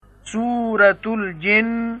سورة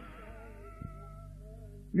الجن.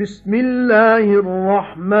 بسم الله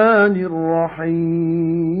الرحمن الرحيم.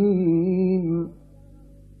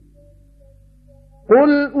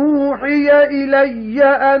 قل أوحي إلي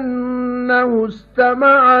أنه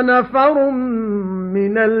استمع نفر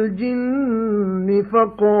من الجن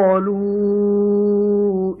فقالوا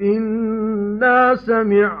إنا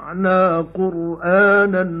سمعنا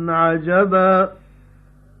قرآنا عجبا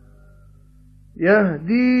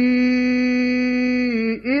يهدي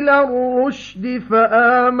إلى الرشد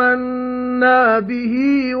فآمنا به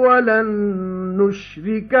ولن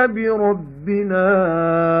نشرك بربنا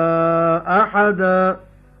أحدا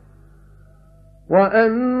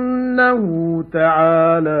وأنه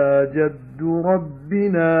تعالى جد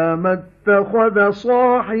ربنا ما اتخذ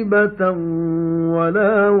صاحبة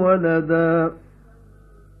ولا ولدا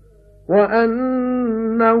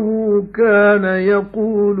وأنه كان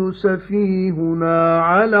يقول سفيهنا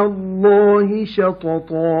على الله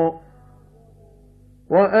شططا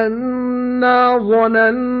وأنا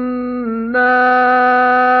ظننا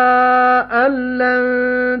أن لن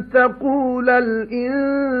تقول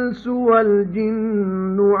الإنس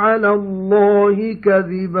والجن على الله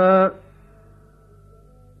كذبا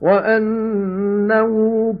وأنه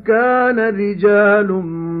كان رجال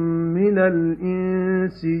من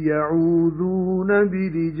الإنس يعوذون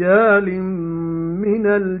برجال من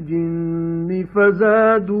الجن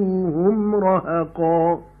فزادوهم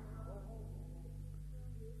رهقا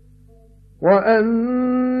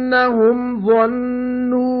وأنهم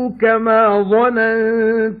ظنوا كما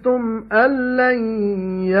ظننتم أن لن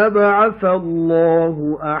يبعث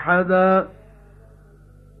الله أحدا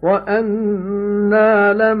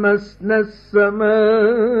وأنا لمسنا السماء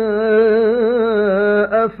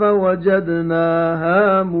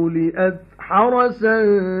فوجدناها ملئت حرسا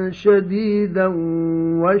شديدا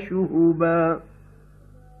وشهبا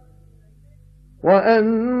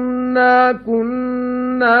وأنا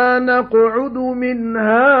كنا نقعد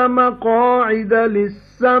منها مقاعد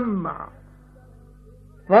للسمع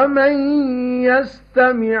فمن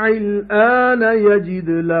يستمع الآن يجد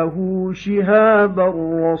له شهابا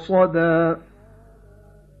رصدا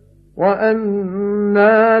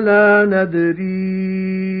وأنا لا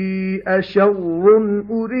ندري أشر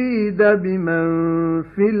أريد بمن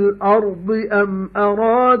في الأرض أم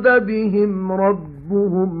أراد بهم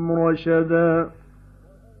ربهم رشدا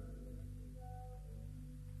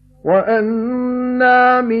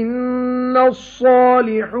وأنا منا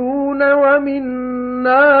الصالحون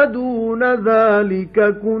ومنا دون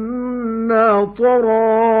ذلك كنا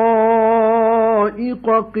طرائق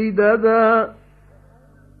قددا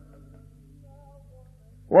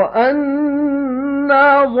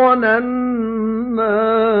وأنا ظننا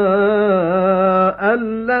أن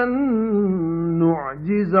لن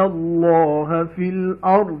نعجز الله في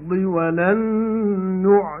الأرض ولن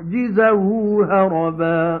نعجزه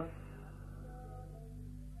هربا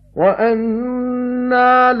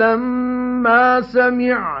وأنا لما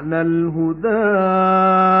سمعنا الهدى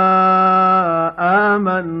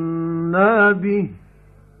آمنا به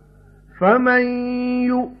فمن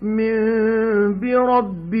يؤمن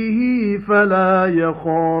بربه فلا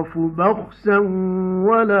يخاف بخسا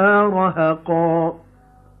ولا رهقا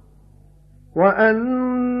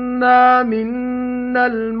وأنا منا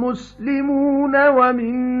المسلمون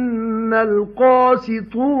ومنا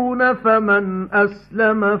القاسطون فمن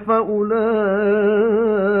أسلم فأولئك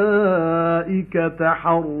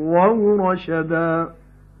تحروا رشدا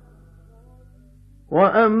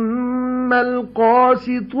وأما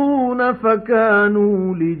القاسطون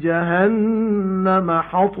فكانوا لجهنم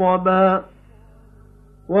حطبا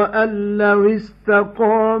وأن لو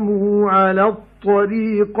استقاموا على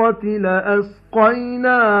الطريقة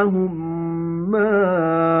لأسقيناهم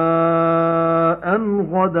ماء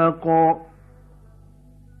غدقا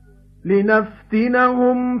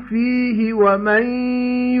لنفتنهم فيه ومن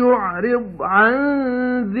يعرض عن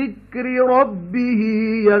ذكر ربه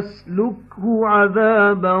يسلكه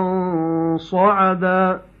عذابا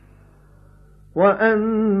صعدا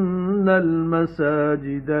وأن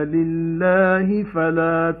المساجد لله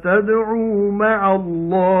فلا تدعوا مع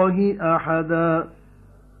الله أحدا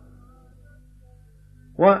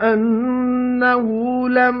وأنه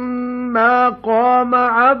لما قام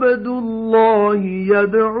عبد الله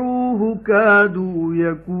يدعوه كادوا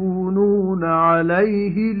يكونون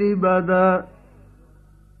عليه لبدا.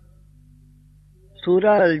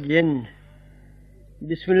 سورہ الجن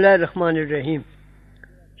بسم اللہ الرحمن الرحیم.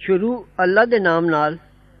 شروع اللہ دے نام نال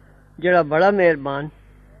جڑا بڑا مہربان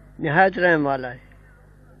نہایت رحم والا ہے.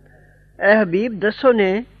 اے حبیب دسو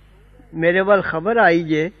نے میرے وال خبر آئی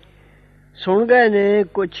جے سن گئے نے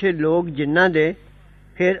کچھ لوگ جنہ دے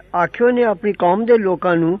फिर आखियो ने अपनी कौम दे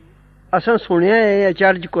लोकां नूं असां सुनिया है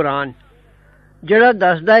अचरज कुरान ਜਿਹੜਾ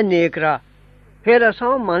ਦੱਸਦਾ ਹੈ ਨੇਕ ਰਾਹ ਫਿਰ ਅਸਾਂ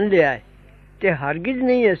ਉਹ ਮੰਨ ਲਿਆ ਹੈ ਤੇ ਹਰਗਿਜ਼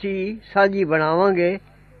ਨਹੀਂ ਅਸੀਂ ਸਾਂਝੀ ਬਣਾਵਾਂਗੇ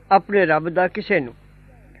ਆਪਣੇ ਰੱਬ ਦਾ ਕਿਸੇ ਨੂੰ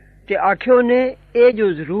ਤੇ ਆਖਿਓ ਨੇ ਇਹ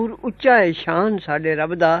ਜੋ ਜ਼ਰੂਰ ਉੱਚਾ ਹੈ ਸ਼ਾਨ ਸਾਡੇ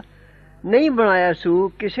ਰੱਬ ਦਾ ਨਹੀਂ ਬਣਾਇਆ ਸੂ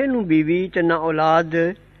ਕਿਸੇ ਨੂੰ ਬੀਵੀ ਤੇ ਨਾ ਔਲਾਦ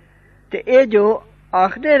ਤੇ ਇਹ ਜੋ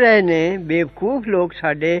ਆਖਦੇ ਰਹੇ ਨੇ ਬੇਵਕੂਫ ਲੋਕ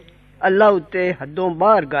ਸਾਡੇ ਅੱਲਾ ਉੱਤੇ ਹੱਦੋਂ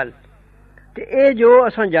ਬਾਹਰ ਗੱਲ ਤੇ ਇਹ ਜੋ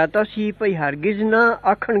ਅਸਾਂ ਜਾਤਾ ਸੀ ਭਈ ਹਰਗਿਜ਼ ਨਾ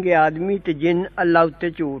ਆਖਣਗੇ ਆਦਮੀ ਤੇ ਜਿੰਨ ਅੱਲਾ ਉੱਤੇ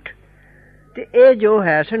ਝੂਠ ਤੇ ਇਹ ਜੋ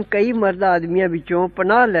ਹੈ ਸਨ ਕਈ ਮਰਦ ਆਦਮੀਆਂ ਵਿੱਚੋਂ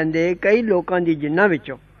ਪਨਾਹ ਲੈਂਦੇ ਕਈ ਲੋਕਾਂ ਦੀ ਜਿੰਨਾਂ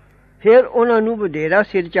ਵਿੱਚੋਂ ਫਿਰ ਉਹਨਾਂ ਨੂੰ ਵਧੇਰਾ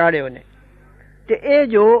ਸਿਰ ਚਾੜਿਓ ਨੇ ਤੇ ਇਹ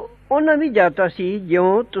ਜੋ ਉਹਨਾਂ ਵੀ ਜਾਤਾ ਸੀ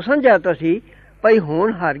ਜਿਉਂ ਤੁਸਾਂ ਜਾਤਾ ਸੀ ਭਈ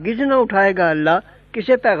ਹੁਣ ਹਰਗਿਜ਼ ਨਾ ਉਠਾਏਗਾ ਅੱਲਾ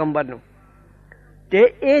ਕਿਸੇ ਪੈਗੰਬਰ ਨੂੰ ਤੇ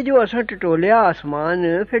ਇਹ ਜੋ ਅਸਾਂ ਟਟੋਲਿਆ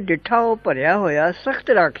ਆਸਮਾਨ ਫਿਰ ਡਿੱਠਾ ਉਹ ਭਰਿਆ ਹੋਇਆ ਸਖਤ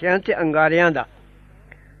ਰਾਖਿਆਂ ਤੇ ਅੰਗਾਰਿਆਂ ਦਾ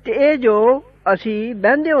ਤੇ ਇਹ ਜੋ ਅਸੀਂ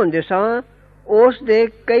ਬਹਿੰਦੇ ਹੁੰਦੇ ਸਾਂ ਉਸ ਦੇ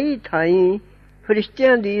ਕਈ ਥਾਈਂ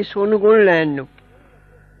ਫਰਿਸ਼ਤਿਆਂ ਦੀ ਸੁਣ ਗੁਣ ਲੈਣ ਨੂੰ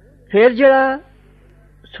ਫਿਰ ਜਿਹੜਾ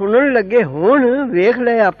ਸੁਣਨ ਲੱਗੇ ਹੁਣ ਵੇਖ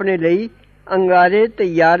ਲਏ ਆਪਣੇ ਲਈ ਅੰਗਾਰੇ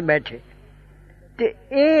ਤਿਆਰ ਬੈਠੇ ਤੇ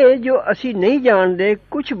ਇਹ ਜੋ ਅਸੀਂ ਨਹੀਂ ਜਾਣਦੇ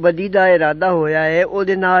ਕੁਛ ਬਦੀ ਦਾ ਇਰਾਦਾ ਹੋਇਆ ਹੈ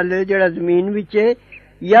ਉਹਦੇ ਨਾਲ ਜਿਹੜਾ ਜ਼ਮੀਨ ਵਿੱਚ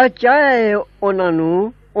ਜਾਂ ਚਾਹੇ ਉਹਨਾਂ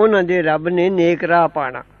ਨੂੰ ਉਹਨਾਂ ਦੇ ਰੱਬ ਨੇ ਨੇਕ ਰਾਹ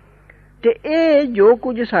ਪਾਣਾ ਤੇ ਇਹ ਜੋ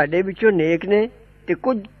ਕੁਝ ਸਾਡੇ ਵਿੱਚੋਂ ਨੇਕ ਨੇ ਤੇ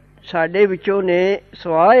ਕੁਝ ਸਾਡੇ ਵਿੱਚੋਂ ਨੇ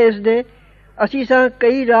ਸਵਾ ਇਸ ਦੇ ਅਸੀਂ ਸਾਂ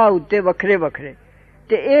ਕਈ ਰਾਹ ਉੱਤੇ ਵੱਖਰੇ ਵੱਖਰੇ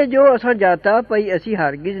ਤੇ ਇਹ ਜੋ ਅਸਾਂ ਜਾਤਾ ਭਈ ਅਸੀਂ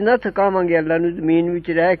ਹਰਗਿਜ਼ ਨਾ ਥਕਾਵਾਂਗੇ ਅੱਲਾ ਨੂੰ ਜ਼ਮੀਨ ਵਿੱਚ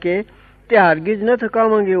ਰਹਿ ਕੇ ਤੇ ਹਰਗਿਜ਼ ਨਾ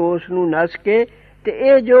ਥਕਾਵਾਂਗੇ ਉਸ ਨੂੰ ਨਸ ਕੇ ਤੇ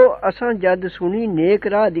ਇਹ ਜੋ ਅਸਾਂ ਜਦ ਸੁਣੀ ਨੇਕ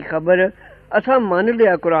ਰਾਹ ਦੀ ਖਬਰ ਅਸਾਂ ਮੰਨ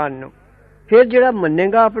ਲਿਆ ਕੁਰਾਨ ਨੂੰ ਫਿਰ ਜਿਹੜਾ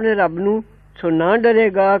ਮੰਨੇਗਾ ਆਪਣੇ ਰੱਬ ਨੂੰ ਸੋ ਨਾ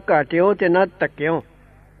ਡਰੇਗਾ ਘਾਟਿਓ ਤੇ ਨਾ ਤੱਕਿਓ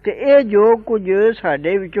ਤੇ ਇਹ ਜੋ ਕੁਝ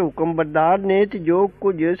ਸਾਡੇ ਵਿੱਚੋਂ ਹੁਕਮ ਬਰਦਾਰ ਨੇ ਤੇ ਜੋ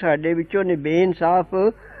ਕੁਝ ਸਾਡੇ ਵਿੱਚੋਂ ਨੇ ਬੇਇਨਸਾਫ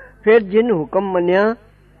ਫਿਰ ਜਿਨ ਹੁਕਮ ਮੰਨਿਆ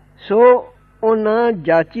ਸੋ ਉਹਨਾਂ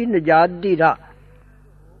ਜਾਚੀ ਨਜਾਤ ਦੀ ਰਾਹ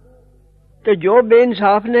ਤੇ ਜੋ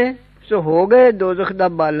ਬੇਇਨਸਾਫ ਨੇ ਸੋ ਹੋ ਗਏ ਦੋਜ਼ਖ ਦਾ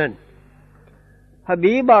ਬਾਲਨ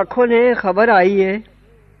ਹਬੀਬ ਆਖੋ ਨੇ ਖਬਰ ਆਈ ਹੈ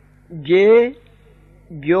ਜੇ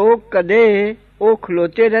ਜੋ ਕਦੇ ਉਹ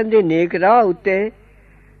ਖਲੋਤੇ ਰਹਿੰਦੇ ਨੇਕ ਰਾਹ ਉੱਤੇ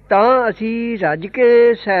ਤਾਂ ਅਸੀਂ ਰੱਜ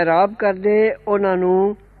ਕੇ ਸੈਰਾਬ ਕਰਦੇ ਉਹਨਾਂ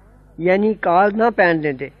ਨੂੰ ਯਾਨੀ ਕਾਲ ਨਾ ਪੈਣ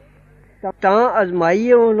ਦਿੰਦੇ ਤਾਂ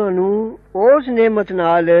ਅਜ਼ਮਾਈਏ ਉਹਨਾਂ ਨੂੰ ਉਸ ਨੇਮਤ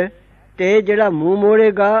ਨਾਲ ਤੇ ਜਿਹੜਾ ਮੂੰਹ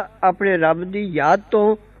ਮੋੜੇਗਾ ਆਪਣੇ ਰੱਬ ਦੀ ਯਾਦ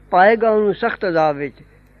ਤੋਂ ਪਾਏਗਾ ਉਹਨੂੰ ਸਖਤ ਅਜ਼ਾਬ ਵਿੱਚ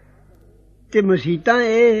ਤੇ ਮਸੀਤਾਂ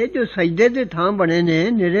ਇਹ ਜੋ ਸਜਦੇ ਦੇ ਥਾਂ ਬਣੇ ਨੇ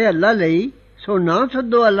ਨਿਰੇ ਅੱਲਾ ਲਈ ਸੋ ਨਾ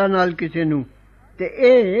ਸੱਦੋ ਅੱਲਾ ਨਾਲ ਕਿਸੇ ਨੂੰ ਤੇ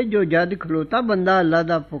ਇਹ ਜੋ ਜਦ ਖਲੋਤਾ ਬੰਦਾ ਅੱਲਾ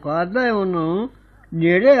ਦਾ ਪੁਕਾਰਦਾ ਹੈ ਉਹਨੂੰ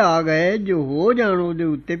ਨੇੜੇ ਆ ਗਏ ਜੋ ਹੋ ਜਾਣ ਉਹਦੇ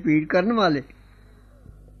ਉੱਤੇ ਪੀੜ ਕਰਨ ਵਾਲੇ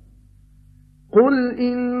قُلْ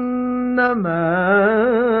إِنَّمَا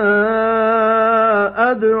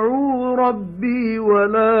أَدْعُو رَبِّي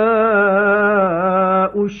وَلَا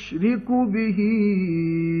أُشْرِكُ بِهِ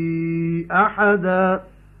أَحَدًا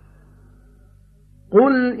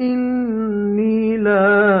قُلْ إِنِّي لَا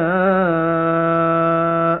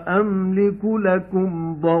أَمْلِكُ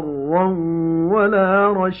لَكُمْ ضَرًّا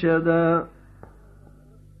وَلَا رَشَدًا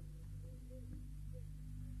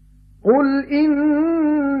قُلْ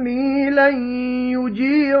إِنِّي لَن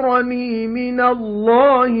يُجِيرَنِي مِنَ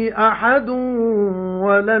اللَّهِ أَحَدٌ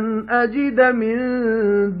وَلَنْ أَجِدَ مِن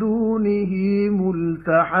دُونِهِ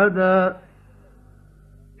مُلْتَحَدًا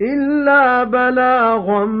إِلَّا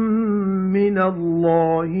بَلَاغًا مِنَ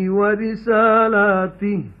اللَّهِ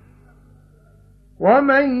وَرِسَالَاتِهِ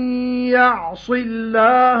وَمَن يَعْصِ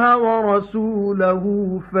اللَّهَ وَرَسُولَهُ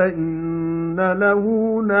فَإِنَّ لَهُ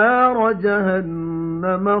نَارَ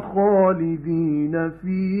جَهَنَّمَ خَالِدِينَ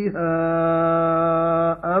فِيهَا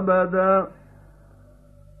أَبَدًا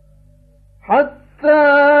حَتَّى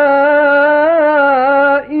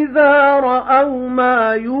إِذَا رَأَوْا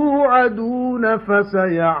مَا يُوعَدُونَ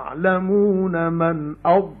فَسَيَعْلَمُونَ مَنْ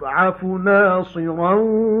أَضْعَفُ نَاصِرًا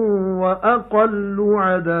وَأَقَلُّ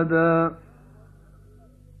عَدَدًا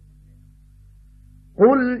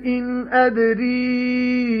قُلْ إِنْ أَدْرِي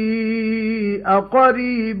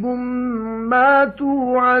أَقَرِيبٌ مَا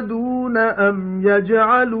تُوعَدُونَ أَمْ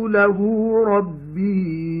يَجْعَلُ لَهُ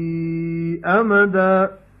رَبِّي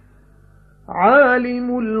أَمَدًا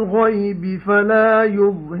عَالِمُ الْغَيْبِ فَلَا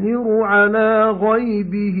يُظْهِرُ عَلَى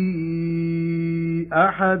غَيْبِهِ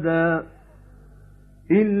أَحَدًا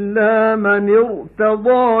إِلَّا مَنِ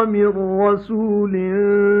ارْتَضَى مِن رَّسُولٍ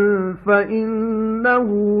فَإِنَّهُ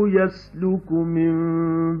يَسْلُكُ مِن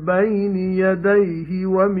بَيْنِ يَدَيْهِ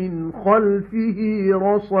وَمِنْ خَلْفِهِ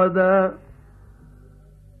رَصَدًا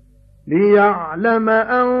ليعلم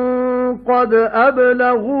أن قد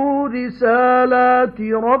أبلغوا رسالات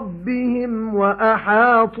ربهم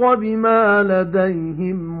وأحاط بما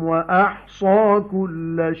لديهم وأحصى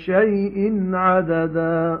كل شيء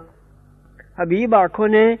عددا हबीब आखो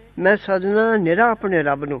ने मैं सदना निरा अपने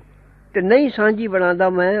रब नू ते नहीं सांझी बनांदा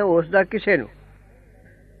मैं उस दा किसे नू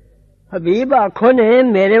हबीब आखो ने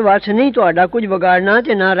मेरे वस नहीं तुहाडा कुछ बिगाड़ना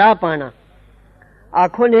ते ना राह पाना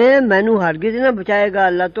आखो ने मैनू हरगिज ना बचाएगा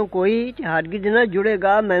अल्लाह तो कोई ते हरगिज ना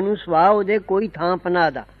जुड़ेगा मैनू सवा ओदे कोई थां पनाह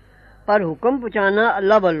दा पर हुक्म पहुंचाना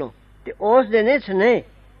अल्लाह वालों ते उस दे ने सने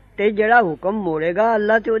ते जेड़ा हुक्म मोड़ेगा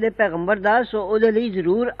अल्लाह ते ओदे पैगंबर दा सो ओदे लई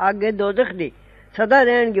जरूर आगे दोज़ख दी सदा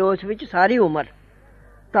रहणगे उस विच सारी उमर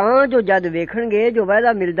तां जो जद वेखणगे जो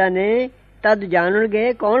वायदा मिलदा ने तद जानणगे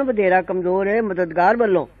कौन वधेरा कमजोर है मददगार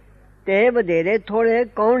वालों ते वधेरे थोड़े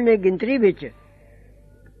कौन ने गिनतरी विच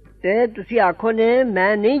ते तुसी आखो ने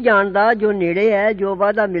मैं नहीं जानदा जो नेड़े है जो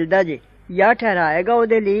वादा मिलदा जे या ठहराएगा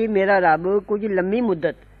ओदे लिए मेरा रब कुछ लम्मी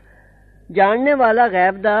मुद्दत जानने वाला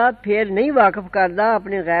गैब दा फिर नहीं वाकफ करदा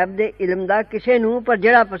अपने गैब दे इल्म दा किसे नू पर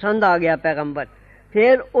जेड़ा पसंद आ गया पैगंबर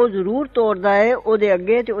फिर ओ जरूर तोड़दा है ओदे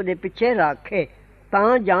अगे ते ओदे पिछे रखे तां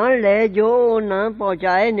जान ले जो ना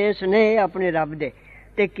पहुंचाए ने सने अपने रब दे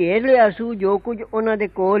ते घेर लिया सू जो कुछ उन्हां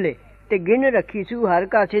दे कोल है ते गिन रखी सू हर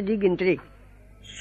कासे दी गिनतरी